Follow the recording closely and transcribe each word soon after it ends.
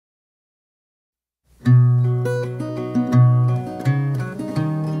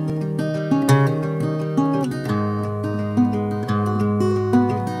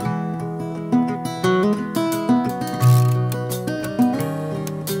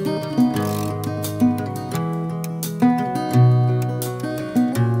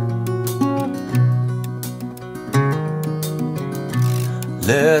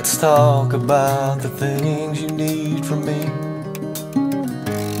let's talk about the things you need from me.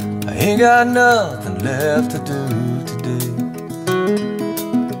 I ain't got nothing left to do today,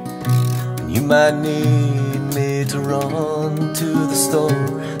 and you might need me to run to the store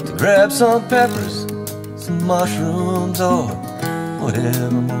to grab some peppers, some mushrooms, or whatever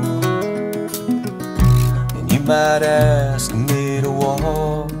more. And you might ask me to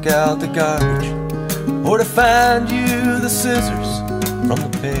walk out the garbage, or to find you the scissors from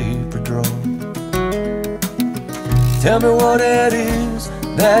the paper drawer. Tell me what it is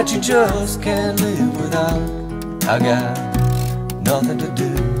that you just can't live without. I got nothing to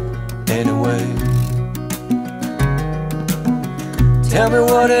do anyway. Tell me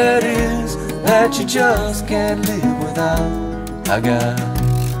what it is that you just can't live without. I got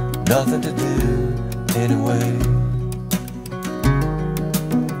nothing to do anyway.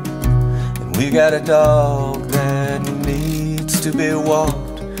 And we got a dog that needs to be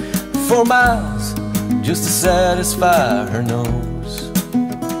walked 4 miles just to satisfy her nose.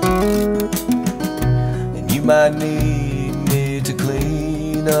 And you might need me to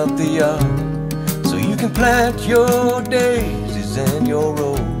clean up the yard so you can plant your daisies and your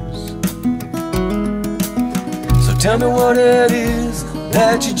rose. So tell me what it is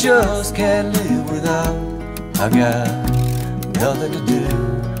that you just can't live without. I got nothing to do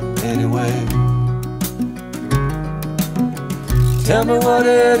anyway. Tell me what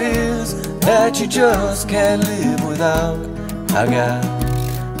it is that you just can't live without. I got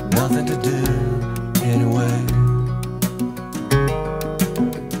nothing to do anyway.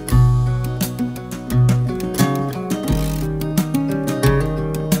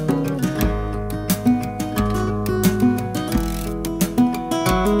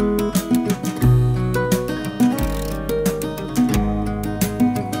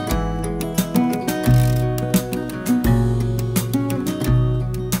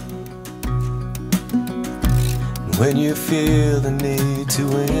 When you feel the need to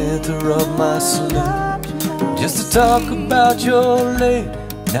interrupt my sleep just to talk about your late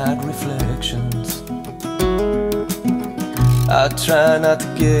night reflections, I try not to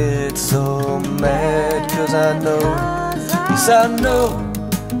get so mad, 'cause I know, yes I know,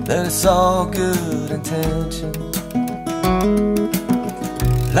 that it's all good intention.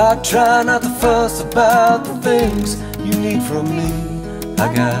 I try not to fuss about the things you need from me. I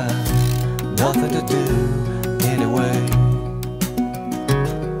got nothing to do anyway.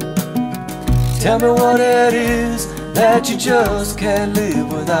 Tell me what it is that you just can't live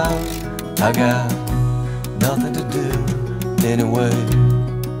without. I got nothing to do anyway.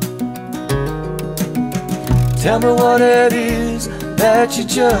 Tell me what it is that you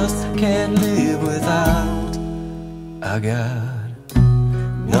just can't live without. I got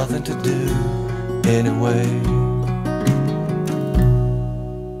nothing to do anyway.